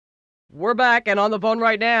We're back, and on the phone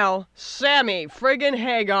right now, Sammy friggin'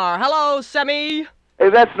 Hagar. Hello, Sammy. Hey,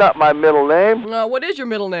 that's not my middle name. What is your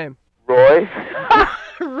middle name? Roy.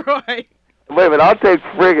 Roy. Wait a minute, I'll take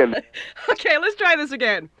friggin'. Okay, let's try this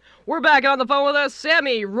again. We're back on the phone with us,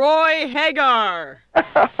 Sammy Roy Hagar.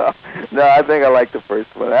 No, I think I like the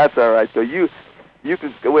first one. That's all right. So you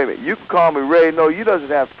can, wait a minute, you can call me Ray. No, you doesn't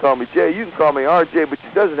have to call me Jay. You can call me RJ, but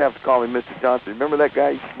you doesn't have to call me Mr. Johnson. Remember that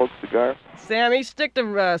guy? He smoked a cigar. Sammy, stick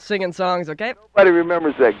to singing songs, okay? Nobody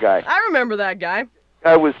remembers that guy. I remember that guy.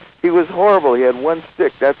 He was horrible. He had one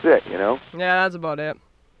stick. That's it, you know? Yeah, that's about it.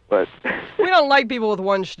 But we don't like people with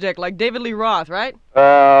one shtick, like David Lee Roth, right?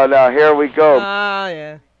 Oh, now here we go.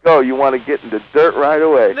 Yeah. Go, you want to get into dirt right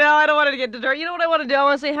away. No, I don't want to get into dirt. You know what I want to do? I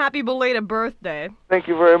want to say happy belated birthday. Thank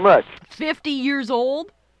you very much. 50 years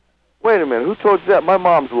old? Wait a minute, who told you that? My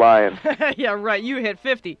mom's lying. Yeah, right, you hit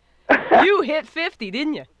 50. You hit 50,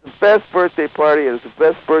 didn't you? The best birthday party. It was the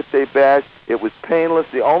best birthday bash. It was painless.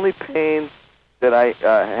 The only pain that I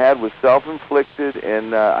had was self-inflicted,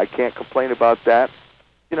 and I can't complain about that.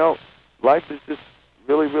 You know, life is just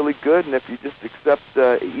really, really good, and if you just accept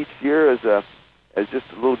each year as just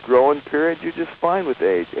a little growing period, you're just fine with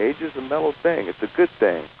age. Age is a mellow thing. It's a good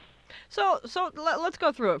thing. So let's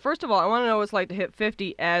go through it. First of all, I want to know what it's like to hit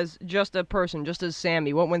 50 as just a person, just as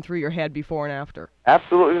Sammy. What went through your head before and after?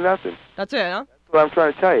 Absolutely nothing. That's it, huh? That's what I'm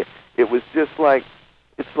trying to tell you. It was just like,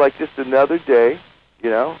 it's like just another day, you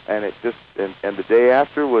know, and it just, and the day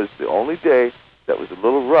after was the only day that was a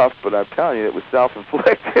little rough, but I'm telling you, it was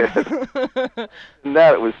self-inflicted. And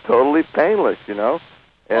that, it was totally painless, you know.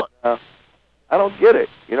 And I don't get it.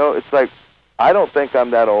 You know, it's like, I don't think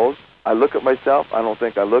I'm that old. I look at myself, I don't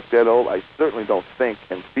think I look that old. I certainly don't think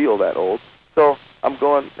and feel that old. So I'm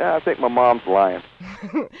going, I think my mom's lying.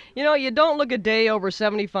 You know, you don't look a day over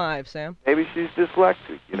 75, Sam. Maybe she's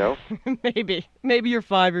dyslexic, you know? Maybe. Maybe you're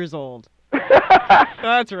 5 years old.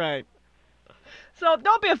 That's right. So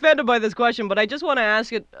don't be offended by this question, but I just want to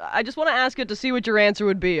ask it. I just want to ask it to see what your answer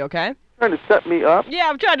would be, okay? Trying to set me up? Yeah,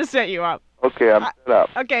 I'm trying to set you up. Okay, I'm set up.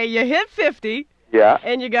 Okay, you hit 50. Yeah.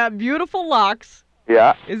 And you got beautiful locks.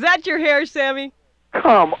 Yeah. Is that your hair, Sammy?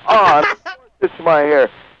 Come on. It's my hair.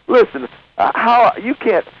 Listen, how you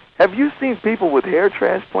can't. Have you seen people with hair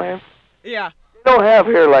transplants? Yeah. They don't have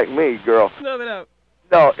hair like me, girl. No, they don't.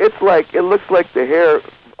 No, it's like, it looks like the hair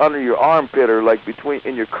under your armpit or like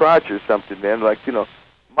in your crotch or something, man. Like, you know,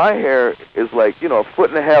 my hair is like, you know, a foot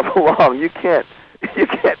and a half long. You can't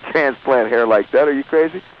transplant hair like that. Are you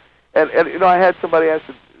crazy? And you know, I had somebody was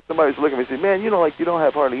looking at me and said, man, you know, like you don't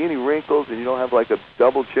have hardly any wrinkles and you don't have like a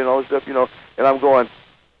double chin, all this stuff, you know. And I'm going,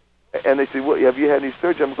 and they said, well, have you had any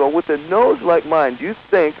surgery? I'm going, with a nose like mine, do you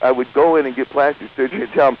think I would go in and get plastic surgery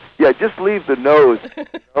and tell them, yeah, just leave the nose, you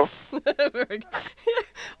know?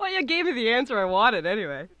 Well, you gave me the answer I wanted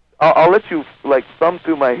anyway. I'll let you, like, thumb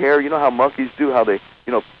through my hair. You know how monkeys do, how they,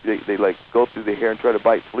 you know, they like, go through the hair and try to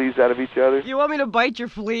bite fleas out of each other? You want me to bite your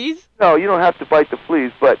fleas? No, you don't have to bite the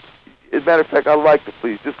fleas, but as a matter of fact, I like the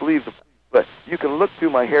fleas. Just leave the fleas. But you can look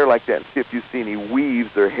through my hair like that and see if you see any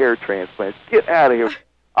weaves or hair transplants. Get out of here.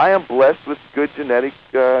 I am blessed with good genetic,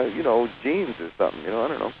 you know, genes or something. You know, I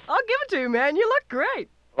don't know. I'll give it to you, man. You look great.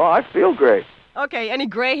 Oh, I feel great. Okay, any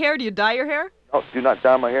gray hair? Do you dye your hair? No, do not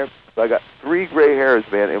dye my hair. So I got 3 gray hairs,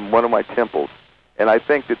 man, in one of my temples. And I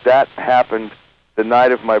think that happened the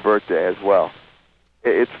night of my birthday as well.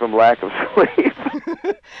 It's from lack of sleep.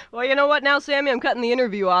 Well, you know what now, Sammy? I'm cutting the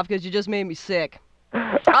interview off because you just made me sick.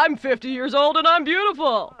 I'm 50 years old and I'm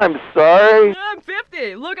beautiful. I'm sorry. I'm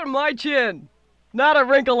 50. Look at my chin. Not a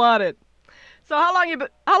wrinkle on it. So how long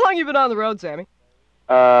you been on the road, Sammy?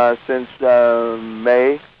 Since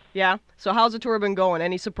May. Yeah. So how's the tour been going?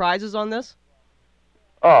 Any surprises on this?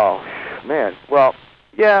 Oh, man. Well,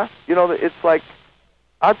 yeah. You know, it's like,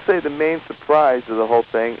 I'd say the main surprise of the whole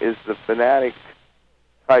thing is the fanatic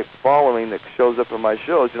type following that shows up in my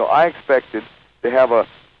shows. You know, I expected to have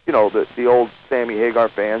you know, the old Sammy Hagar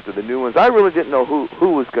fans or the new ones. I really didn't know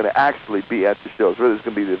who was going to actually be at the shows. Whether it was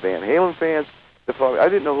going to be the Van Halen fans, I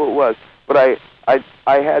didn't know who it was. But I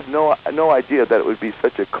had no idea that it would be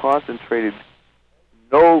such a concentrated,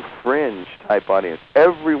 no fringe type audience.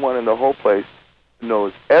 Everyone in the whole place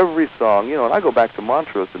knows every song. You know, and I go back to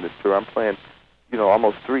Montrose in this tour. I'm playing, you know,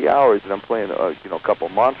 almost 3 hours, and I'm playing, you know, a couple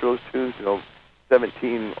of Montrose tunes, you know,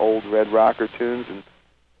 17 old Red Rocker tunes, and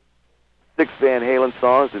 6 Van Halen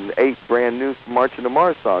songs, and 8 brand new Marching to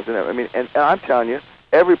Mars songs. And I mean, and I'm telling you,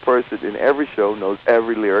 every person in every show knows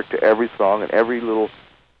every lyric to every song and every little,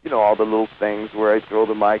 you know, all the little things where I throw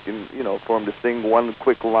the mic and, you know, for them to sing one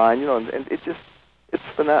quick line, you know, and it's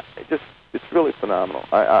really phenomenal.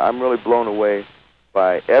 I'm really blown away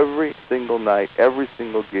by every single night, every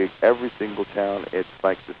single gig, every single town. It's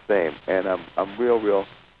like the same, and I'm real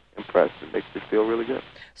impressed. It makes me feel really good.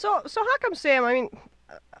 So how come, Sam? I mean,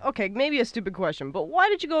 okay, maybe a stupid question, but why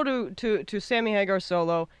did you go to Sammy Hagar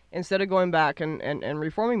solo instead of going back and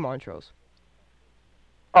reforming Montrose?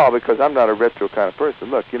 Oh, because I'm not a retro kind of person.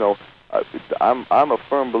 Look, I'm a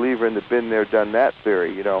firm believer in the been there, done that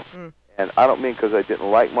theory. Mm. And I don't mean because I didn't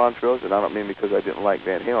like Montrose, and I don't mean because I didn't like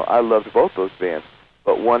Van Halen. I loved both those bands,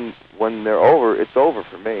 but when they're over, it's over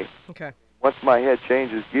for me. Okay. Once my head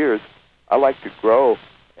changes gears, I like to grow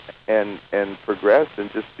and progress and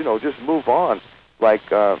just move on. Like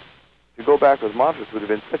to go back with Montrose would have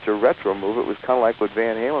been such a retro move. It was kind of like what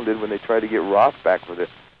Van Halen did when they tried to get Roth back for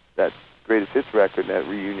that greatest hits record, that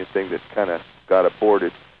reunion thing that kind of got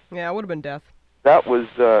aborted. Yeah, it would have been death. That was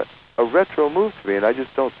a retro move to me, and I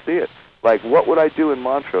just don't see it. Like, what would I do in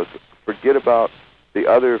Montrose? Forget about the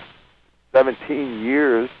other 17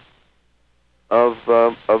 years of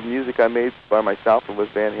music I made by myself and with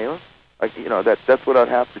Van Halen? Like, that's what I'd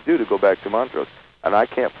have to do to go back to Montrose. And I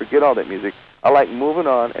can't forget all that music. I like moving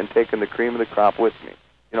on and taking the cream of the crop with me.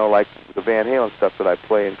 Like the Van Halen stuff that I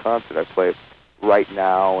play in concert. I play Right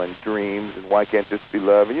Now and Dreams and Why Can't This Be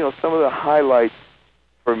Love. And, some of the highlights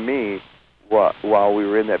for me while we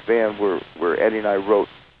were in that band were Eddie and I wrote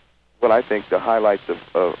what I think the highlights of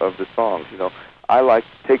the songs. I like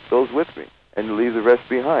to take those with me and leave the rest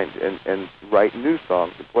behind and write new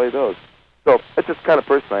songs and play those. So that's just the kind of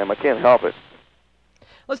person I am. I can't help it.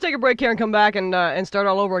 Let's take a break here and come back and start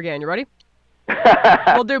all over again. You ready?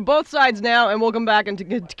 We'll do both sides now, and we'll come back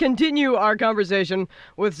and continue our conversation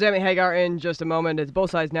with Sammy Hagar in just a moment. It's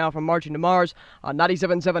Both Sides Now from Marching to Mars on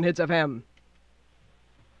 97.7 Hits FM.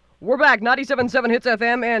 We're back, 97.7 Hits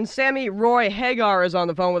FM, and Sammy Roy Hagar is on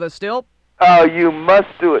the phone with us still. Oh, you must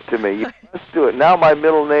do it to me. You must do it. Now my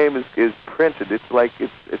middle name is printed. It's like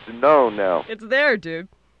it's known now. It's there, dude.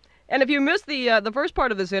 And if you missed the first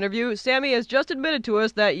part of this interview, Sammy has just admitted to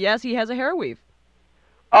us that, yes, he has a hair weave.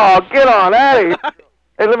 Oh, get on out of here.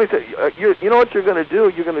 Hey, let me tell you, you know what you're going to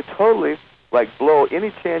do? You're going to totally, blow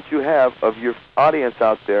any chance you have of your audience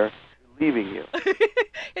out there leaving you.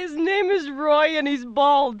 His name is Roy, and he's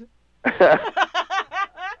bald.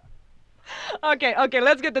 Okay,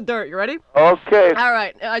 let's get the dirt. You ready? Okay. All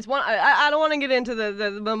right. I don't want to get into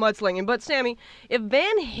the mudslinging, but Sammy, if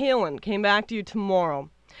Van Halen came back to you tomorrow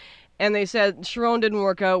and they said, Sharon didn't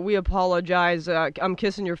work out, we apologize, I'm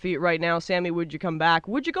kissing your feet right now, Sammy, would you come back?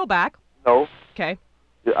 Would you go back? No. Okay.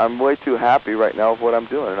 I'm way too happy right now with what I'm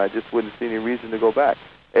doing, and I just wouldn't see any reason to go back.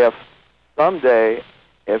 If someday,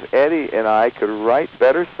 if Eddie and I could write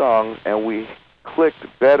better songs and we clicked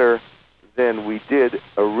better than we did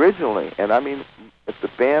originally, and I mean, if the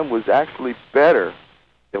band was actually better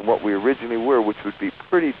than what we originally were, which would be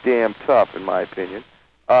pretty damn tough in my opinion,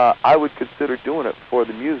 I would consider doing it for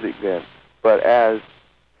the music then. But as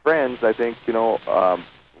friends, I think,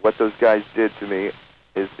 what those guys did to me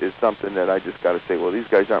is something that I just got to say, well, these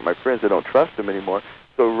guys aren't my friends. I don't trust them anymore.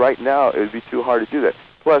 So right now, it would be too hard to do that.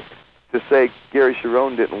 Plus, to say Gary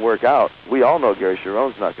Sharon didn't work out, we all know Gary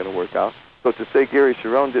Sharon's not going to work out. So to say Gary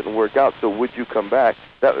Sharon didn't work out, so would you come back,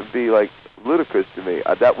 that would be, ludicrous to me.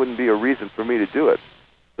 That wouldn't be a reason for me to do it.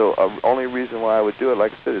 So only reason why I would do it,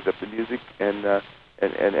 like I said, is if the music and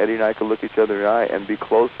Eddie and I could look each other in the eye and be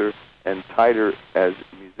closer and tighter as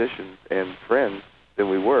musicians and friends than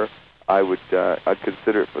we were, I'd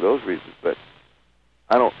consider it for those reasons. But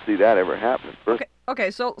I don't see that ever happening. Okay.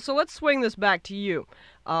 So let's swing this back to you.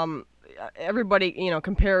 Everybody,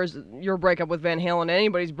 compares your breakup with Van Halen and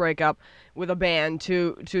anybody's breakup with a band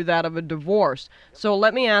to that of a divorce. So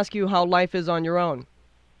let me ask you how life is on your own.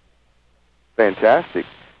 Fantastic.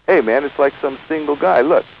 Hey, man, it's like some single guy.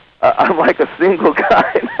 Look, I'm like a single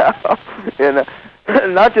guy now.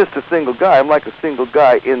 And not just a single guy. I'm like a single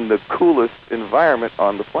guy in the coolest environment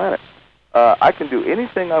on the planet. I can do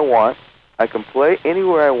anything I want. I can play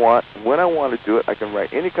anywhere I want, when I want to do it. I can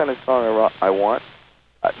write any kind of song I want.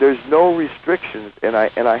 There's no restrictions, and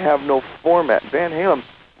I have no format. Van Halen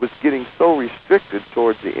was getting so restricted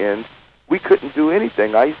towards the end, we couldn't do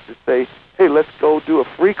anything. I used to say, hey, let's go do a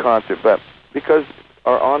free concert, but because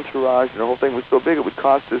our entourage and the whole thing was so big, it would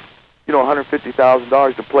cost us,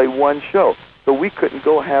 $150,000 to play one show. So we couldn't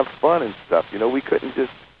go have fun and stuff. We couldn't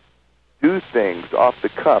just do things off the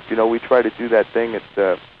cuff. We tried to do that thing at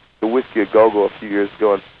the Whiskey A Go-Go a few years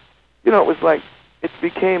ago, and it was like it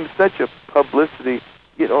became such a publicity.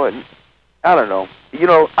 And I don't know.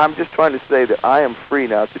 I'm just trying to say that I am free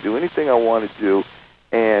now to do anything I want to do,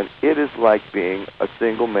 and it is like being a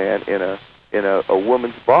single man in a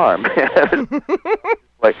woman's bar, man.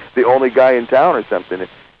 Like the only guy in town or something.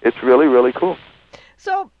 It's really, really cool.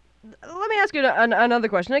 So, let me ask you another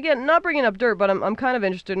question. Again, not bringing up dirt, but I'm kind of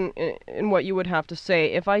interested in what you would have to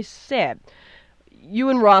say. If I said, you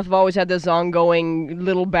and Roth have always had this ongoing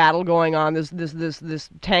little battle going on, this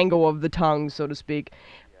tango of the tongues, so to speak.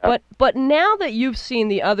 Yeah. But now that you've seen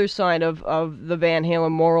the other side of the Van Halen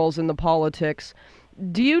morals and the politics,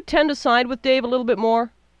 do you tend to side with Dave a little bit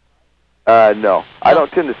more? No. I don't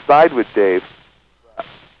tend to side with Dave.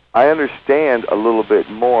 I understand a little bit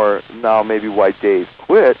more now maybe why Dave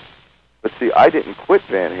quit. But see, I didn't quit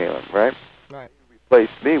Van Halen, right? Right. He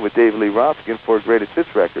replaced me with David Lee Roth again for a greatest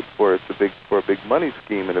hits record, for a big money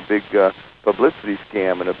scheme and a big publicity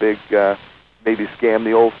scam and a big maybe scam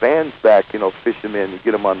the old fans back, fish them in, and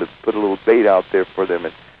get them on to put a little bait out there for them,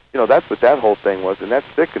 and that's what that whole thing was, and that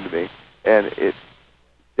sickened me. And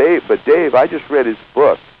Dave, I just read his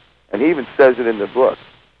book, and he even says it in the book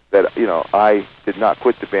that I did not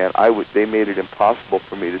quit the band. They made it impossible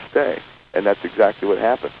for me to stay, and that's exactly what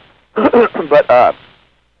happened. But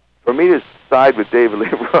for me to side with David Lee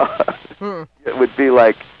Roth, it would be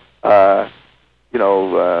like,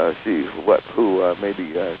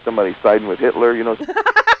 maybe somebody siding with Hitler,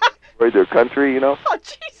 for their country, Oh,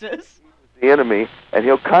 Jesus. The enemy, and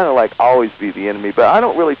he'll kind of like always be the enemy. But I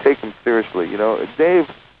don't really take him seriously, Dave,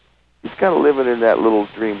 he's kind of living in that little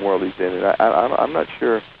dream world he's in, and I'm not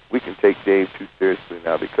sure we can take Dave too seriously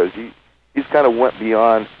now because he's kind of went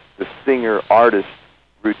beyond the singer-artist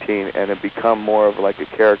routine and have become more of like a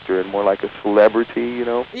character and more like a celebrity,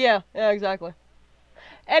 Yeah, exactly.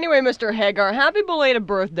 Anyway, Mr. Hagar, happy belated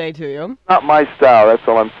birthday to you. Not my style, that's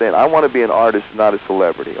all I'm saying. I want to be an artist, not a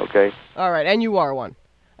celebrity, okay? All right, and you are one.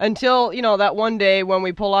 Until, that one day when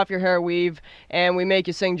we pull off your hair weave and we make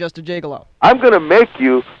you sing Just a Gigolo. I'm going to make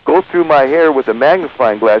you go through my hair with a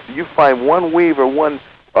magnifying glass. You find one weave or one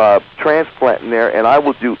transplant in there, and I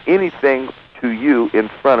will do anything to you in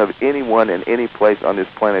front of anyone in any place on this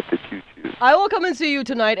planet that you choose. I will come and see you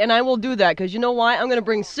tonight, and I will do that, because you know why? I'm going to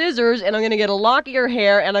bring scissors, and I'm going to get a lock of your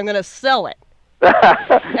hair, and I'm going to sell it. And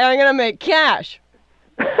I'm going to make cash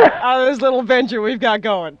out of this little venture we've got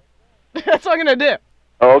going. That's what I'm going to do.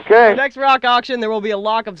 Okay. The next rock auction, there will be a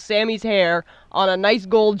lock of Sammy's hair on a nice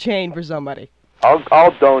gold chain for somebody.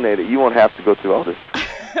 I'll donate it. You won't have to go through all this.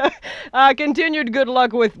 Continued good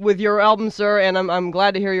luck with your album, sir, and I'm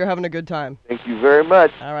glad to hear you're having a good time. Thank you very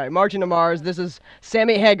much. All right, marching to Mars, this is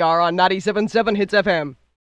Sammy Hagar on 97.7 Hits FM.